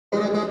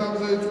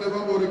იწყება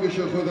მორიგი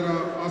შეხვედრა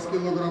 100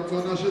 კილოგრამ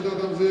ზონაში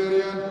დადამზე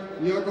არიან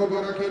იაკობ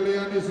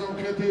არაქელიანი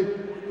სომხეთი,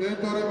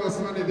 ტენტორე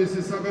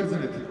მასმანიდისი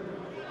საბერძნეთი.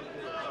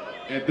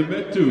 At the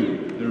mat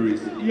 2, there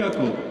is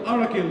Iakob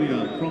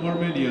Arakelian from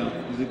Armenia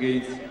is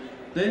against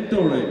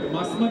Tentore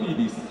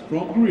Masmanidis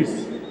from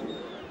Greece.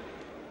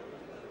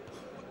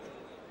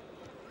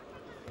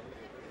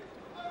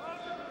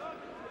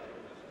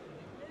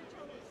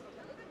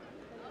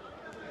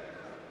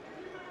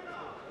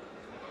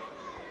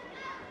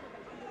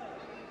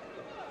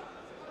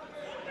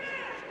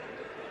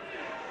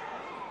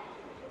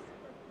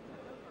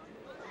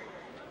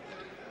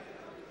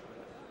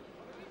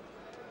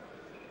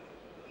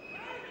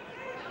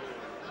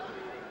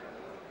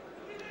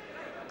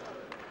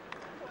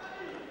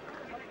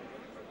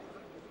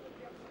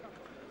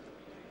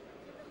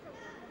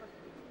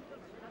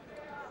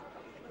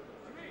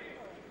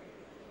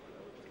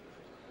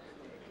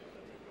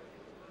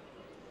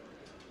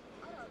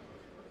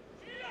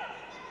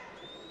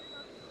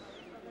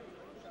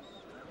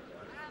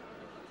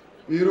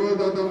 პირველ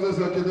დადამზე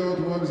საჭიდაოდ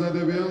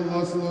მოემზადებიან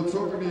ლასლო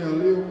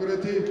ცოკნიალი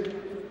უნგრეთი,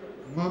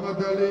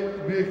 მამადალი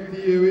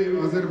მეჰდიევი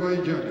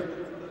აზერბაიჯანი.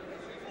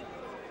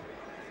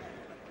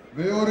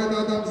 მეორე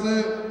დადამზე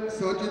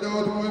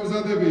საჭიდაოდ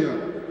მოემზადებიან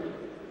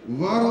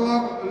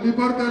ვარლამ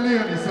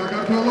ლიბარტელიანი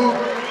საქართველო,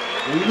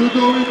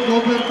 ლუდოვიკ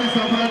გობერტი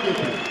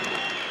საფრანგეთი.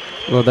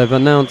 Well, they've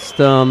announced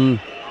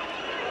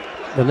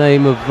the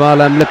name of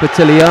Varlam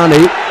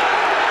Lipatiliani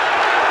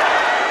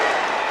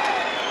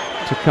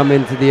to come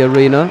into the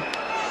arena.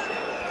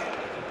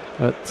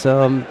 But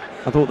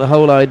I thought the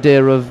whole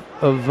idea of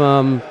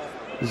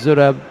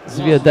Zurab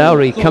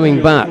Zviadowri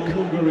coming back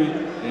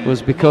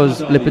was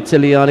because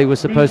Lipatiliani was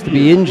supposed to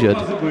be injured.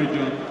 Well,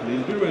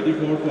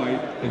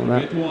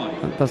 that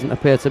doesn't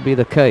appear to be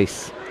the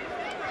case.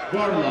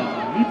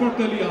 Varlam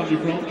Lipatiliani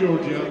from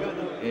Georgia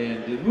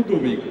and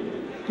Ludovic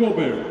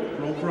Gobert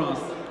from France.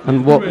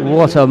 And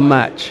what a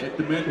match!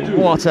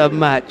 What a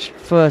match!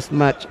 First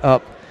match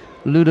up,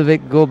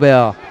 Ludovic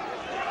Gobert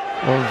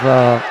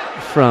of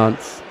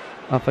France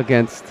up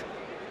against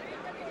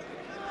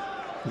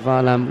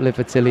Varlam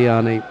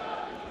Lipatiliani.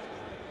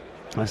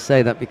 I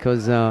say that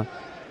because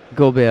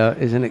Gobert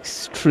is an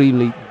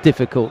extremely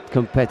difficult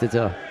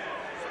competitor.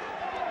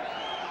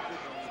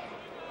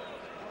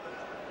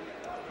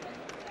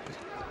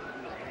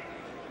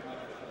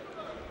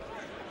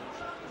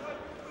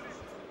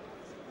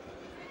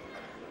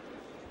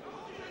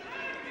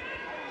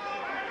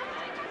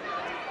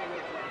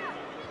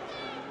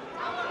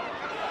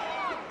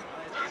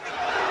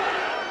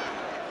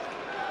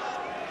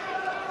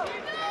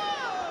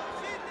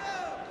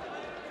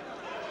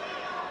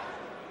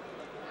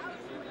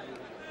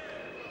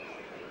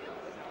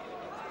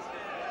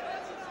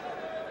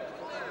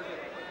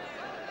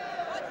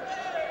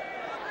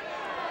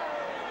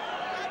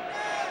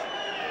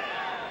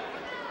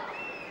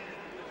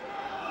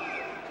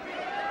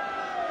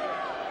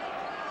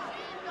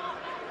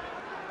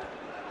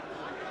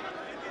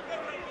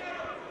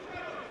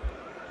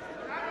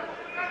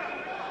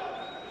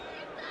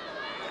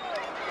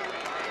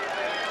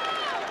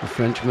 The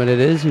Frenchman it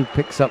is who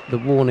picks up the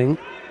warning.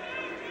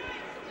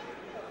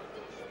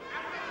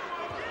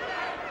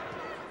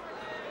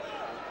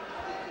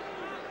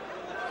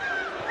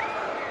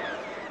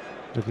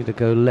 Looking to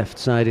go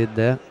left-sided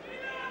there.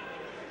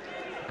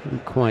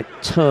 Couldn't quite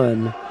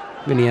turn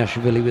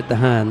Gviniashvili with the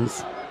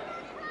hands.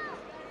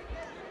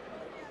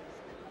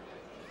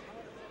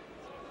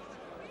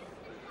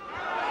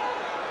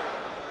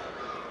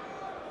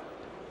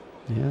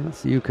 Yeah,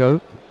 that's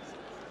Yuko.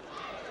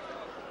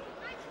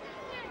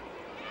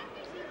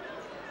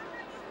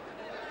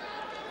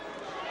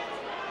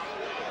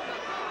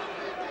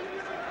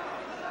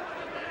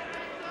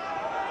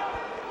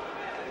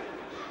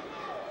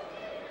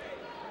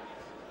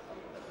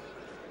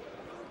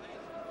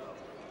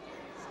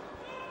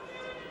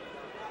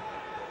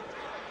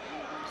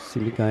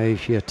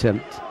 Simigaishi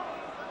attempt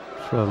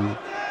from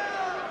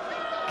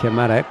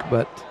Kermarrec,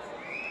 but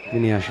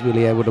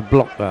Gviniashvili able to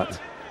block that.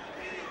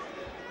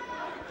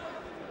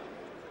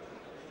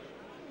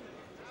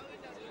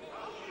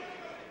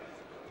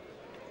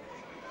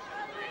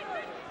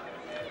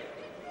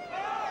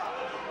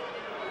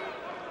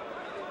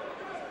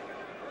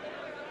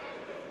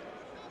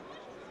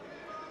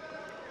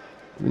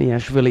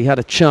 Gviniashvili had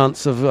a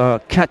chance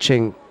of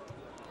catching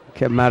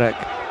Kermarrec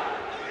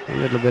a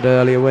little bit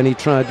earlier when he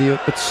tried the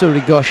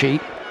Utsuri-goshi.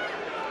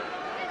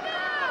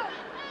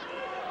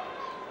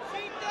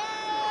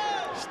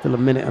 Still a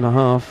minute and a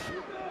half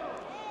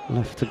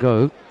left to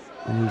go,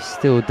 and he's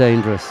still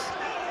dangerous.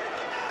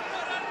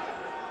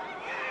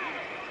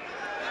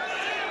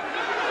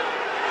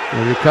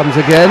 Here he comes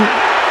again.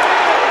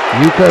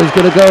 Yuko's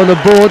going to go on the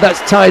board.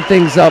 That's tied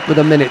things up with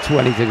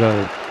 1:20 to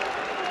go.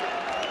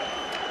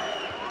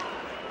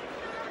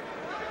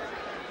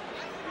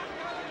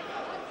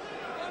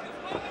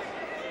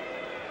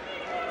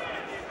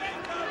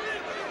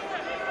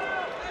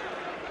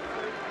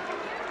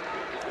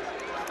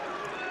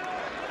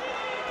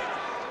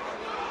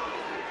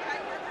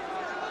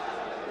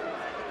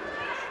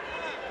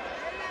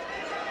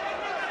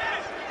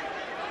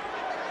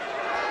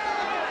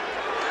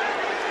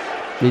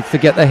 Needs to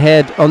get the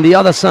head on the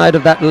other side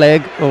of that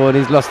leg. Oh, and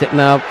he's lost it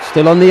now.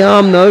 Still on the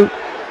arm, though.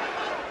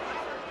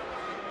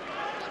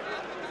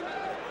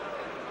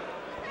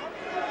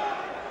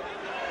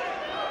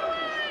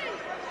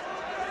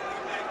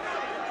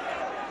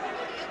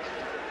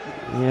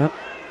 Yeah.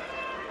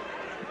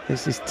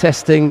 This is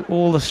testing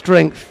all the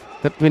strength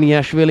that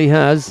Gviniashvili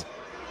has.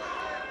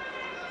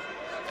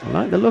 I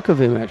like the look of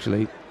him,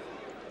 actually.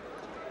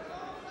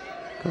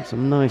 Got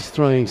some nice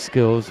throwing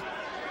skills.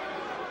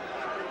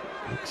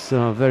 Looks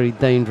very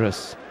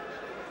dangerous.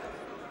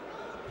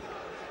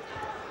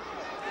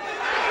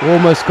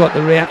 Almost got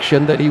the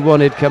reaction that he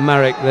wanted,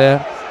 Kermarrec,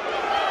 there.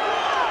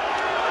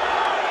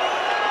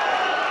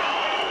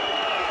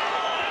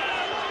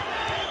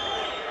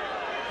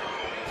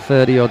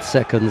 .30-odd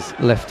seconds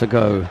left to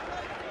go.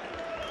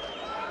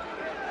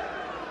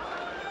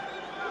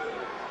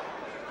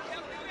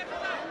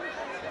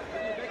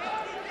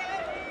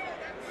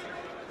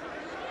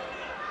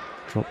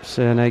 Drops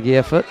an eggy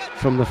effort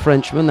from the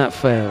Frenchman, that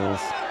fails.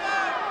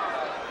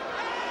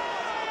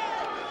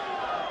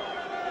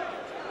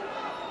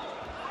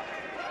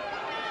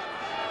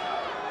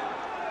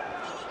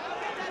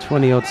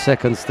 .20-odd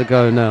seconds to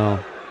go now.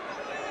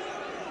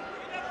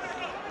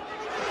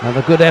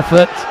 Another good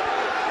effort.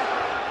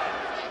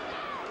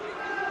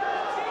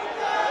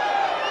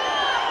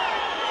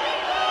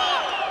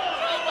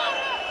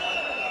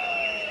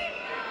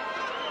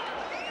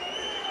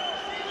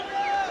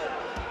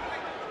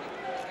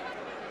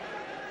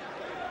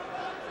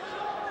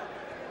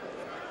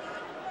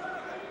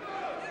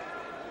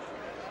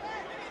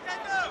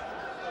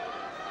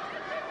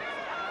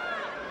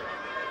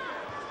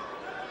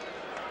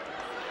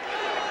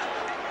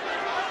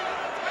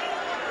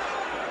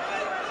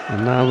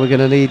 And now we're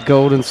going to need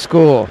golden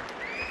score.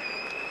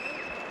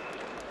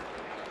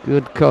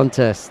 Good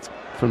contest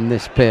from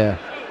this pair.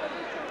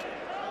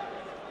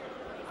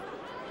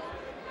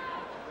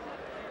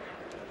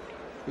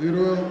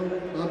 Well,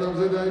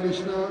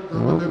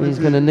 he's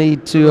going to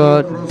need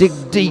to dig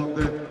deep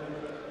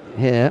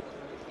here.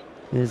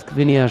 Here's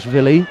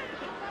Gviniashvili.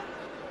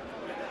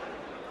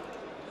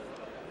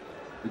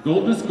 The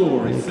golden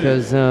score is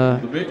because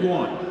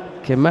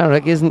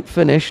Kermarrec isn't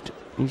finished.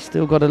 He's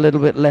still got a little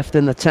bit left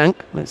in the tank.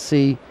 Let's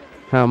see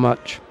how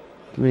much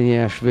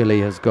Gviniashvili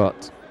has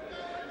got.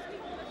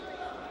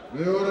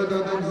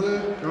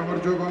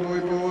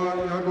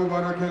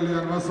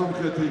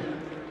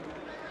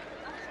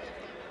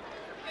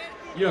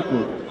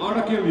 Jakub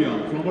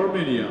Arakelian from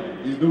Armenia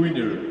is the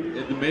winner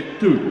at the Med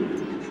 2.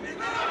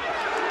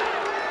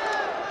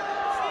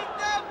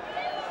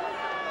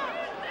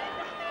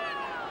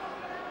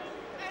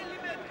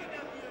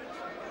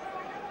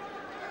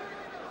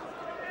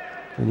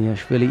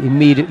 Gviniashvili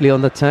immediately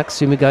on the attack.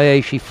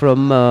 Sumigayeshi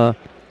from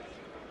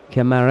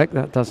Kermarrec.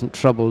 That doesn't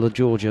trouble the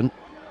Georgian.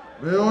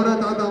 We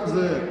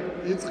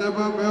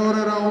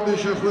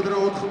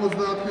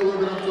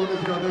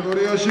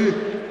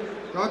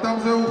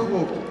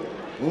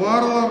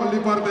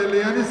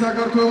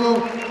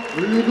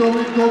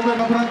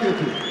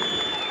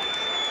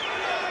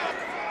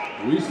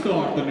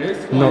start the next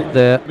fight. Not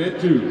there. Med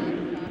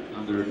 2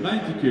 under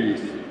 90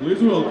 kgs.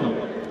 Please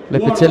welcome.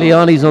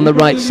 Lepetiliani's on the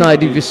right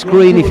side of your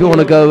screen if you want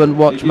to go and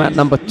watch mat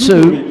number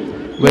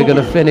 2. We're going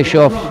to finish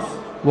off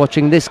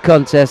watching this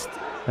contest,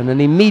 and then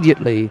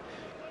immediately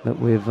that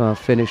we've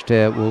finished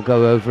here, we'll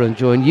go over and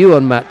join you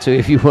on mat 2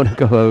 if you want to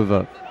go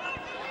over.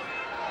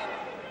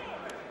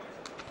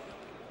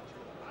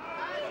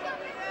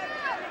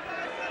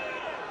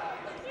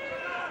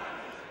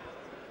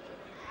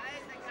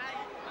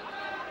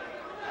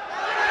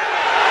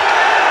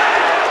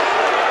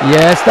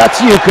 Yes, that's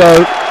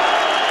Yuko.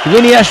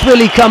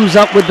 Gviniashvili comes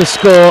up with the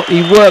score.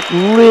 He worked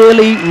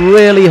really,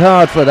 really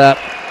hard for that.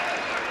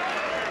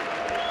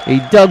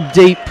 He dug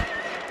deep.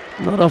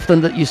 Not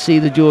often that you see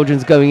the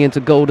Georgians going into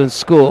golden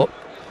score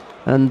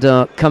and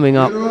coming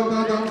up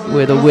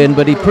with a win,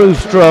 but he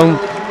proved strong.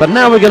 But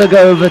now we're going to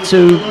go over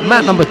to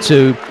mat number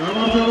 2,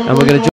 and we're going to